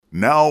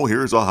Now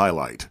here's a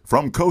highlight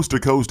from Coast to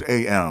Coast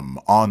AM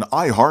on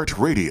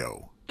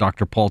iHeartRadio.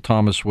 Dr. Paul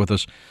Thomas with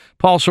us.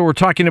 Paul, so we're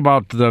talking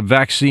about the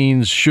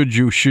vaccines, should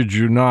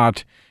you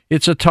not.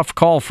 It's a tough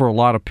call for a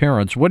lot of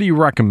parents. What do you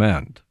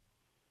recommend?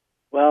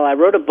 Well, I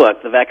wrote a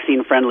book, The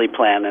Vaccine Friendly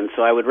Plan, and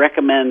so I would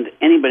recommend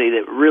anybody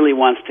that really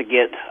wants to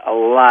get a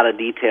lot of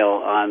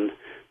detail on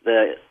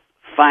the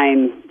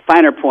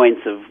finer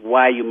points of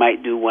why you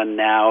might do one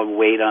now,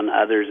 wait on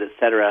others,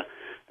 etc.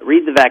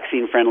 Read The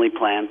Vaccine Friendly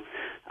Plan.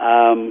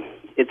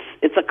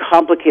 It's a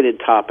complicated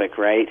topic,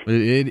 right?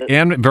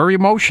 And very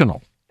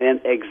emotional.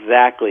 And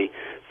exactly.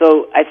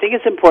 So I think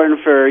it's important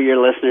for your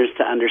listeners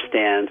to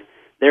understand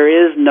there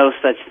is no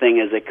such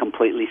thing as a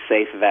completely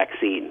safe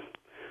vaccine.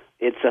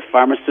 It's a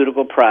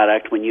pharmaceutical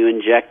product. When you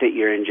inject it,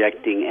 you're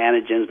injecting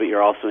antigens, but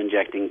you're also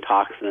injecting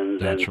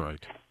toxins and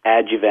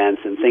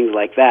adjuvants and things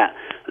like that.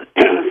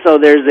 So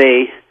there's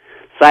a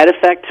side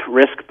effect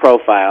risk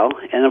profile,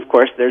 and of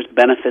course there's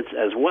benefits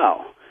as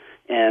well.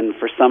 And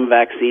for some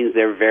vaccines,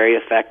 they're very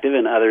effective,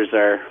 and others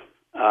are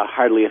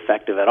hardly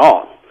effective at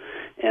all.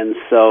 And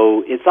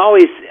so it's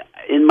always,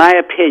 in my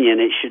opinion,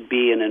 it should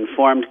be an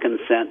informed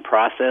consent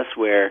process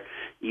where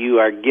you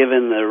are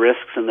given the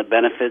risks and the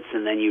benefits,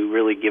 and then you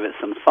really give it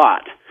some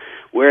thought.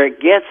 Where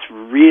it gets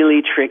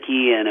really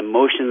tricky and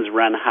emotions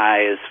run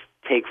high is,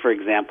 take, for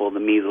example, the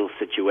measles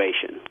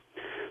situation.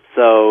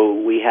 So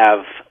we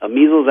have a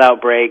measles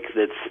outbreak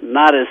that's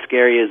not as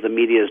scary as the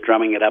media is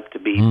drumming it up to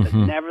be, but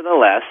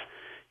nevertheless,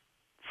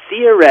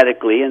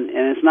 theoretically, and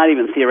it's not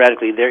even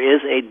theoretically, there is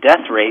a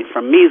death rate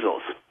from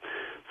measles.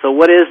 So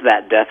what is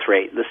that death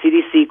rate? The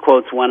CDC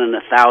quotes 1 in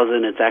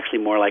 1,000. It's actually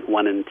more like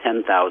 1 in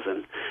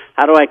 10,000.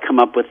 How do I come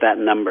up with that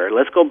number?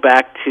 Let's go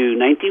back to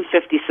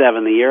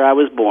 1957, the year I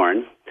was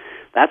born.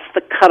 That's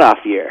the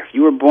cutoff year. If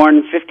you were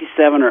born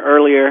 57 or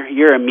earlier,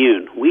 you're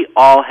immune. We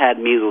all had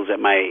measles at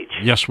my age.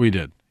 Yes, we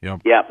did.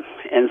 Yep.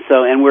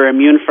 And we're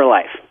immune for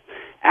life.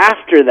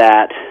 After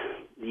that,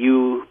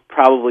 you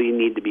probably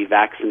need to be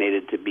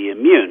vaccinated to be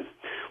immune.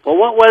 Well,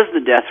 what was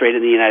the death rate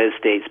in the United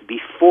States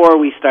before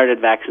we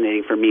started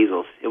vaccinating for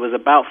measles? It was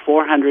about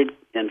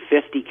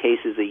 450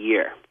 cases a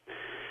year.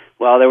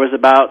 Well, there was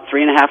about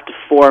 3.5 to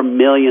 4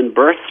 million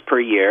births per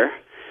year.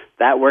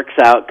 That works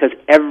out because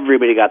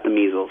everybody got the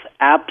measles.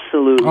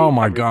 Absolutely. Oh,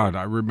 my God.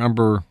 I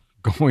remember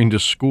going to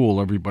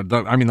school.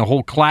 The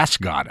whole class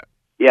got it.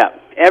 Yeah,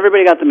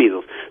 everybody got the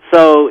measles.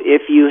 So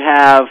if you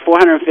have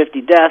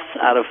 450 deaths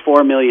out of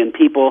 4 million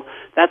people,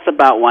 that's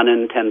about 1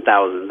 in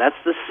 10,000. That's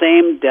the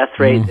same death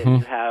rate that you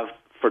have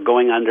for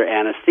going under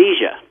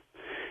anesthesia.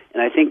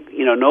 And I think,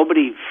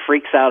 nobody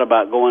freaks out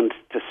about going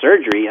to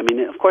surgery. I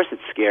mean, of course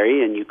it's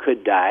scary and you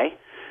could die.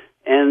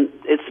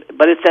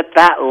 But it's at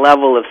that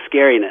level of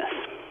scariness.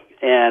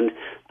 And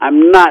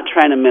I'm not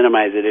trying to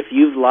minimize it. If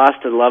you've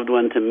lost a loved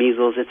one to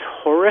measles, it's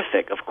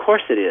horrific. Of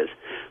course it is.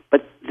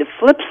 But the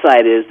flip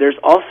side is there's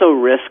also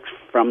risks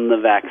from the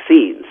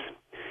vaccines.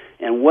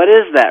 And what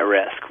is that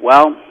risk?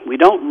 Well, we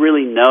don't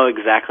really know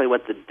exactly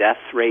what the death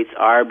rates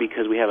are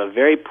because we have a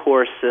very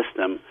poor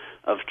system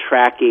of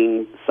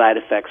tracking side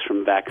effects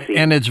from vaccines.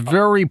 And it's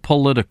very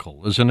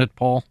political, isn't it,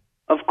 Paul?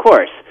 Of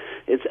course.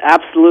 It's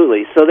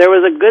absolutely. So there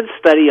was a good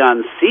study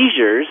on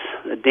seizures.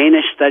 A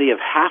Danish study of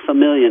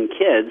 500,000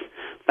 kids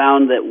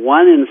found that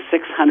 1 in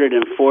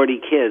 640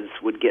 kids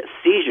would get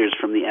seizures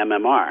from the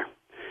MMR.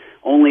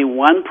 Only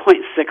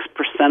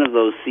 1.6% of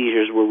those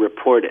seizures were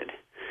reported.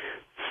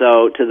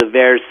 So to the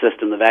VAERS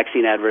system, the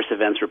Vaccine Adverse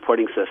Events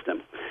Reporting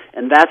System.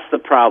 And that's the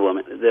problem.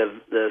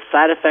 The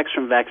side effects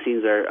from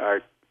vaccines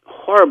are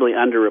horribly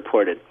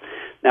underreported.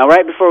 Now,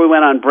 right before we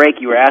went on break,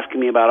 you were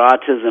asking me about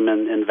autism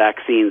and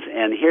vaccines,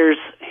 and here's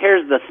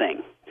the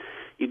thing.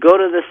 You go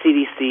to the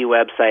CDC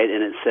website,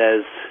 and it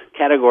says,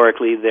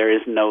 categorically, there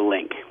is no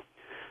link.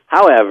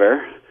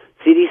 However,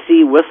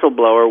 CDC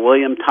whistleblower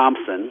William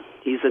Thompson,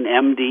 he's an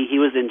MD, he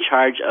was in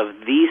charge of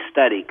the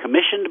study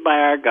commissioned by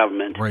our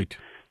government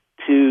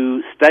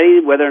to study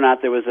whether or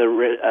not there was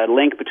a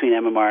link between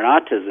MMR and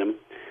autism.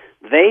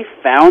 They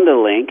found a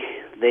link.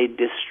 They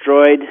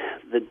destroyed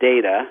the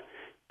data,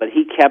 but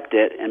he kept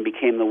it and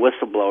became the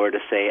whistleblower to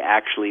say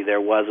actually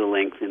there was a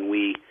link, and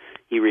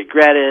he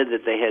regretted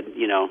that they had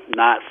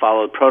not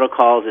followed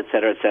protocols, et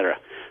cetera, et cetera.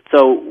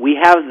 So we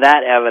have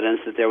that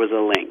evidence that there was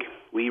a link.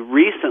 We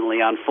recently,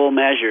 on Full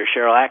Measure,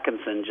 Cheryl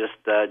Atkinson, just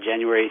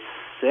January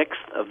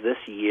 6th of this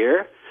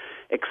year,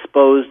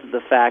 exposed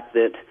the fact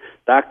that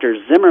Dr.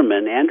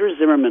 Zimmerman, Andrew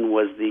Zimmerman,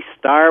 was the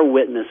star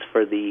witness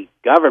for the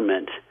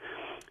government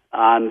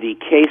on the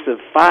case of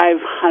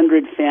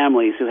 500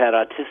 families who had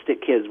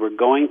autistic kids were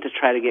going to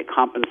try to get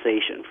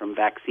compensation from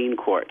vaccine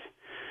court.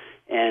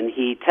 And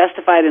he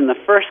testified in the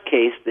first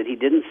case that he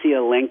didn't see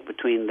a link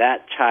between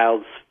that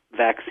child's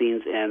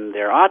vaccines and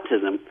their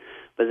autism,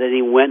 but then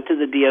he went to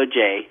the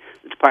DOJ,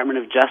 the Department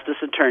of Justice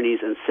attorneys,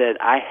 and said,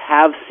 I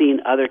have seen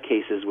other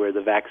cases where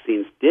the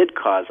vaccines did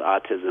cause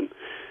autism.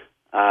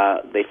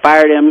 They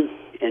fired him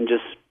and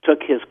just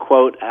took his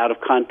quote out of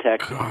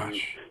context and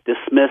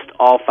dismissed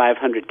all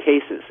 500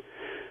 cases.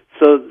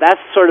 So that's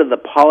sort of the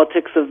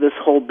politics of this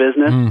whole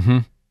business.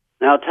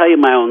 Now, I'll tell you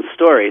my own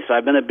story. So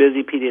I've been a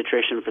busy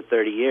pediatrician for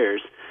 30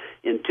 years.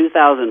 In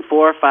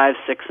 2004, 5,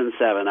 6, and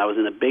 7, I was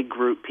in a big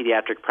group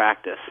pediatric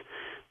practice.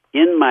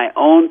 In my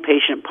own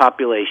patient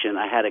population,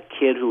 I had a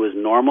kid who was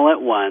normal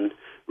at 1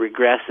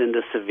 regress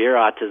into severe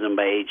autism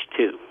by age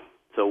 2.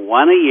 So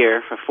 1 a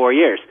year for 4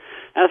 years.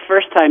 Now, the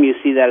first time you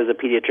see that as a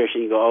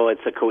pediatrician, you go, oh,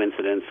 it's a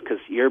coincidence, because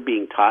you're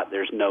being taught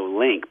there's no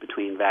link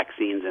between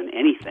vaccines and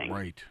anything.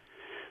 Right.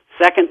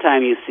 Second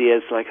time you see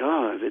it, it's like,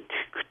 oh, is it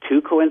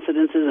two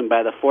coincidences? And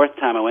by the fourth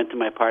time, I went to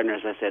my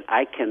partners. I said,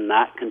 I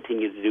cannot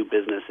continue to do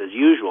business as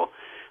usual.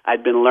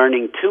 I'd been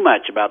learning too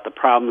much about the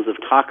problems of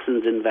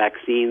toxins in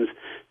vaccines.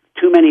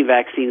 Too many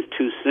vaccines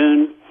too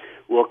soon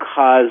will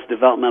cause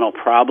developmental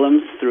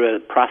problems through a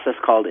process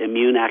called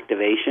immune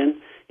activation.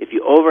 If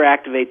you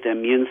overactivate the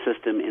immune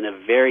system in a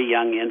very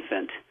young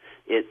infant,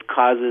 it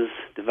causes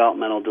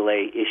developmental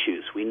delay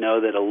issues. We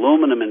know that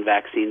aluminum in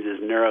vaccines is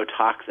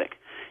neurotoxic,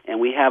 and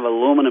we have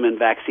aluminum in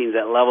vaccines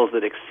at levels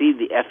that exceed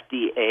the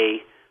FDA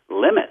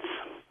limits.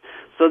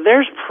 So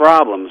there's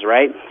problems,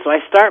 right? So I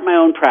start my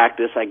own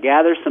practice, I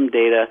gather some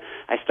data,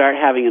 I start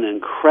having an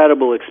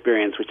incredible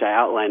experience, which I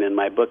outline in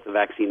my book, The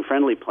Vaccine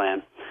Friendly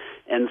Plan.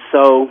 And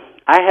so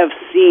I have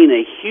seen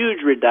a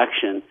huge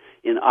reduction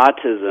in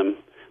autism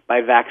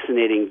by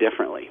vaccinating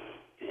differently.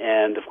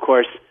 And of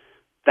course,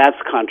 that's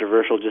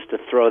controversial just to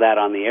throw that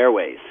on the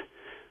airways.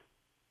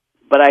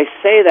 But I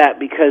say that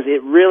because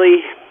it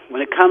really,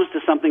 when it comes to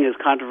something as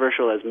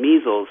controversial as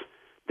measles,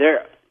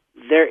 there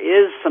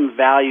is some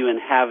value in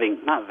having,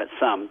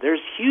 there's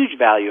huge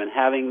value in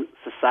having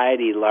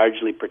society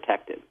largely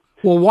protected.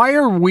 Well, why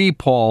are we,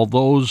 Paul,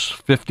 those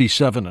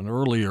 57 and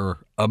earlier,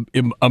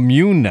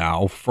 immune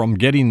now from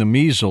getting the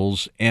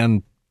measles,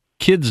 and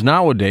kids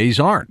nowadays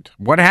aren't?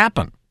 What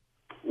happened?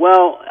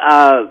 Well,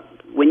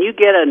 when you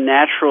get a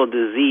natural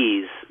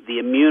disease, the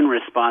immune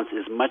response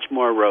is much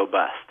more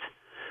robust.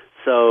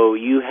 So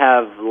you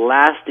have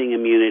lasting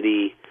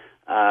immunity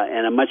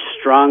and a much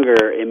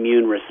stronger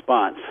immune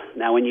response.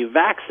 Now, when you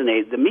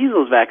vaccinate, the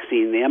measles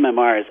vaccine, the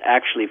MMR, is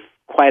actually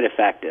quite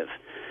effective.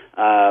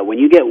 When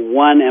you get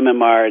one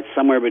MMR, it's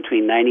somewhere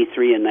between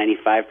 93 and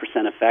 95%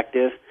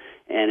 effective.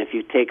 And if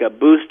you take a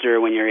booster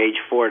when you're age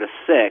 4 to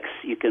 6,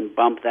 you can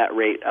bump that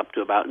rate up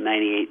to about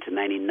 98 to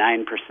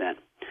 99%.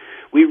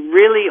 We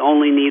really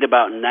only need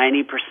about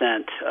 90%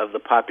 of the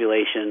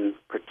population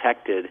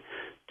protected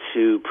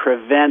to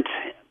prevent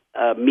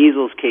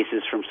measles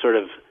cases from sort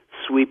of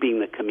sweeping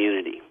the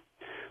community.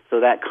 So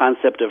that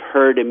concept of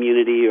herd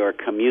immunity or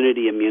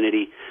community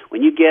immunity,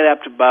 when you get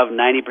up to above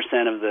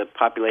 90% of the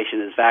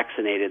population is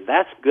vaccinated,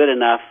 that's good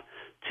enough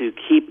to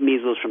keep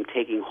measles from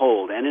taking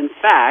hold. And in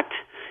fact,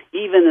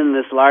 even in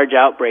this large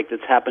outbreak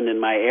that's happened in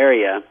my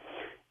area,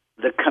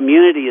 the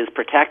community is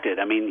protected.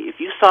 I mean, if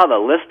you saw the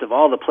list of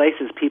all the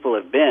places people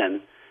have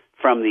been,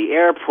 from the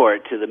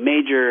airport to the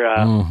major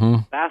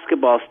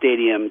basketball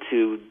stadium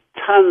to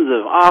tons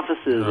of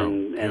offices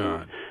and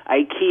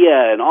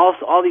IKEA and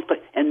all these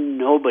places, and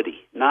nobody,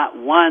 not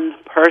one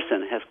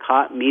person, has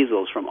caught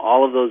measles from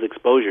all of those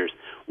exposures.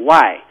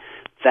 Why?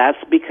 That's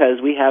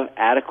because we have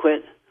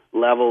adequate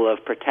level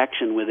of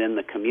protection within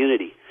the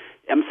community.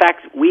 In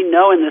fact, we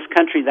know in this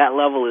country that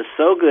level is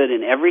so good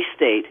in every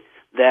state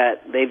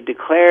that they've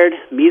declared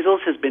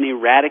measles has been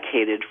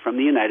eradicated from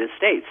the United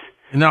States.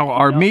 Now,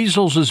 are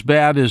measles as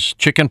bad as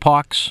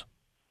chickenpox,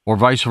 or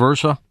vice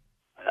versa?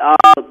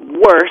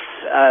 Worse,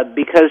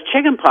 because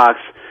chickenpox,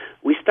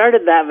 we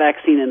started that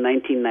vaccine in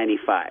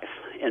 1995.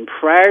 And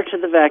prior to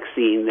the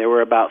vaccine, there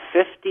were about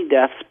 50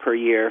 deaths per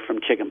year from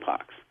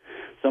chickenpox.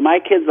 So my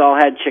kids all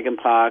had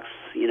chickenpox,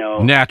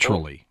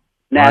 naturally.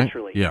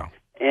 Naturally. Right? Yeah.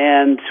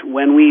 And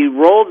when we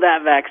rolled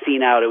that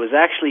vaccine out, it was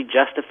actually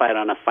justified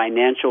on a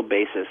financial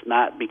basis,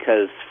 not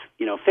because,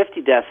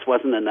 50 deaths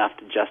wasn't enough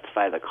to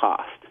justify the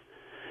cost.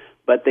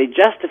 But they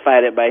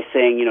justified it by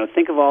saying,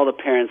 think of all the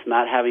parents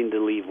not having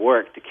to leave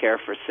work to care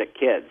for sick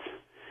kids.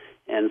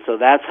 And so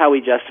that's how we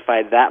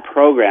justified that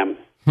program.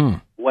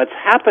 What's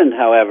happened,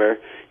 however,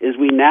 is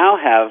we now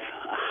have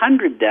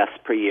 100 deaths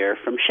per year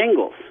from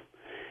shingles.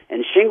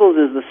 And shingles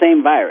is the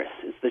same virus.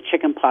 It's the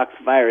chickenpox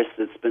virus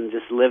that's been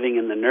just living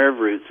in the nerve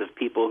roots of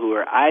people who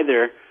are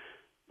either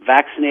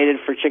vaccinated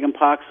for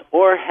chickenpox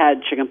or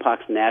had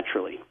chickenpox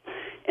naturally.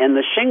 And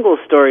the shingles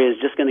story is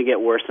just going to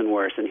get worse and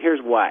worse, and here's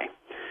why.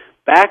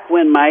 Back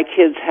when my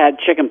kids had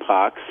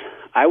chickenpox,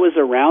 I was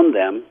around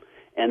them,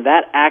 and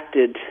that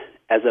acted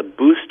as a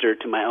booster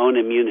to my own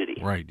immunity.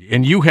 Right.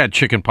 And you had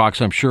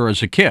chickenpox, I'm sure,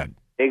 as a kid.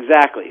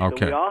 Exactly.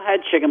 Okay. So we all had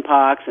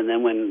chickenpox, and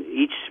then when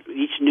each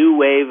new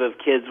wave of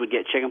kids would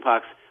get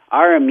chickenpox,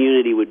 our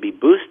immunity would be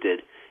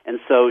boosted. And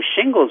so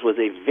shingles was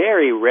a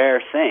very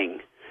rare thing,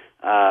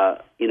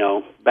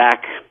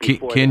 back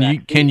before the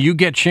vaccine. Can you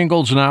get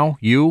shingles now?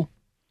 You?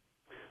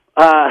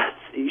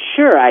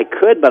 Sure, I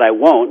could, but I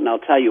won't, and I'll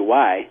tell you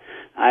why.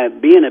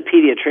 Being a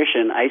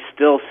pediatrician, I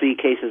still see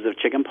cases of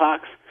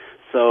chickenpox,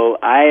 so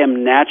I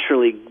am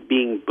naturally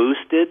being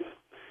boosted.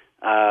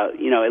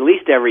 At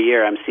least every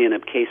year I'm seeing a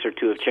case or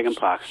two of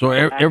chickenpox. So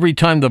every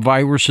time the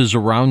virus is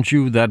around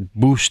you, that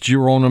boosts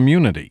your own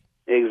immunity.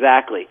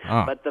 Exactly.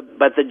 Ah. But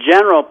the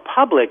general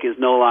public is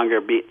no longer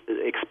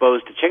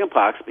exposed to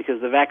chickenpox because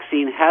the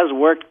vaccine has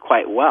worked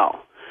quite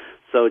well.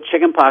 So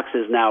chickenpox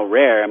is now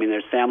rare. I mean,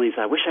 there's families,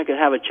 I wish I could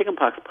have a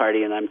chickenpox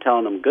party, and I'm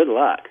telling them good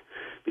luck,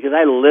 because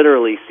I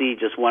literally see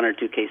just 1 or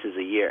 2 cases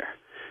a year.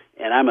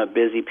 And I'm a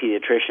busy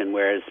pediatrician,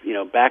 whereas,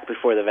 back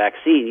before the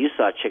vaccine, you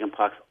saw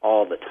chickenpox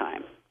all the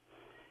time.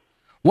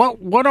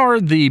 What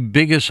are the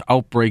biggest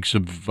outbreaks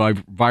of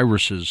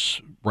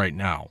viruses right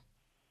now?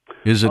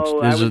 Is it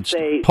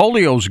say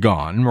polio's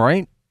gone,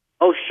 right?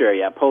 Oh, sure,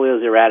 yeah.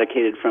 Polio's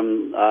eradicated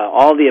from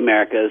all the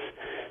Americas.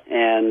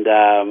 And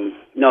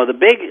no, the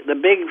big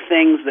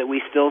things that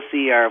we still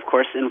see are, of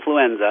course,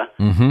 influenza.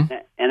 Mm-hmm.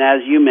 And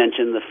as you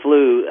mentioned, the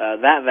flu,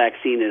 that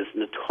vaccine is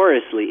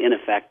notoriously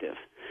ineffective.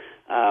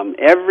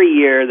 Every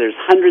year, there's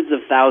hundreds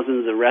of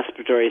thousands of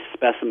respiratory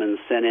specimens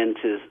sent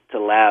into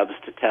labs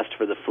to test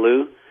for the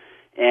flu.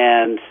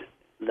 And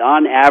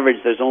on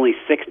average, there's only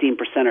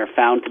 16% are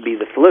found to be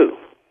the flu.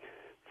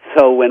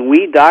 So when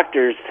we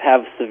doctors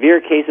have severe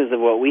cases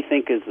of what we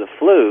think is the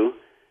flu,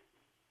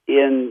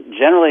 in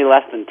generally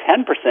less than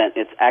 10%,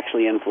 it's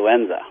actually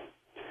influenza.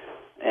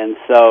 And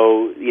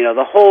so,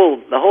 the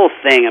whole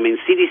thing, I mean,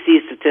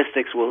 CDC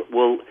statistics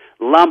will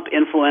lump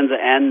influenza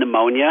and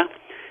pneumonia,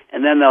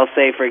 and then they'll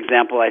say, for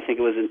example, I think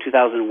it was in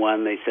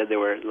 2001, they said there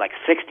were like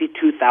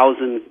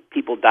 62,000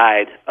 people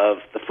died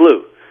of the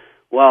flu.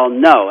 Well,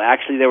 no,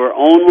 actually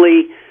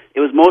it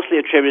was mostly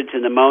attributed to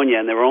pneumonia,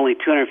 and there were only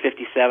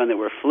 257 that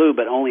were flu,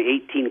 but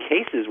only 18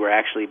 cases were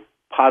actually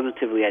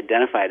positively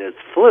identified as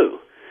flu.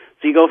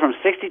 So you go from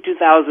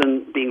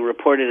 62,000 being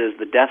reported as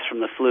the deaths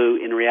from the flu.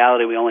 In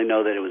reality, we only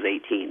know that it was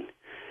 18.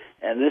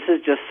 And this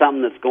is just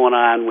something that's going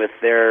on with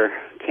their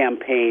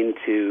campaign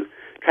to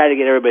try to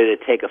get everybody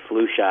to take a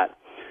flu shot.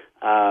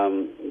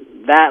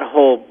 That's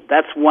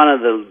one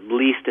of the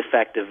least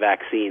effective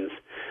vaccines.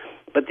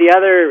 But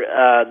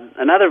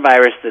another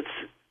virus that's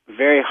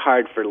very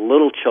hard for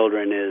little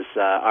children is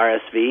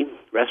RSV,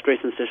 respiratory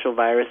syncytial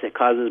virus. It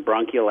causes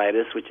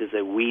bronchiolitis, which is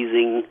a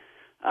wheezing,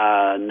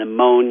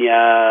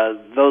 pneumonia.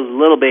 Those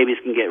little babies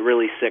can get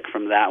really sick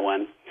from that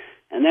one.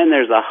 And then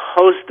there's a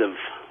host of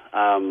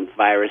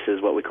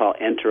viruses, what we call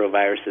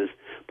enteroviruses.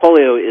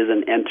 Polio is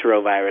an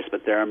enterovirus,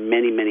 but there are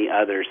many, many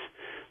others,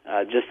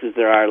 just as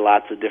there are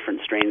lots of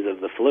different strains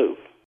of the flu.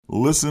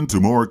 Listen to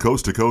more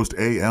Coast to Coast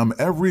AM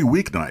every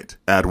weeknight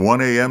at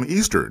 1 a.m.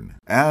 Eastern,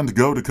 and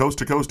go to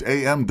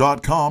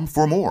coasttocoastam.com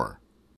for more.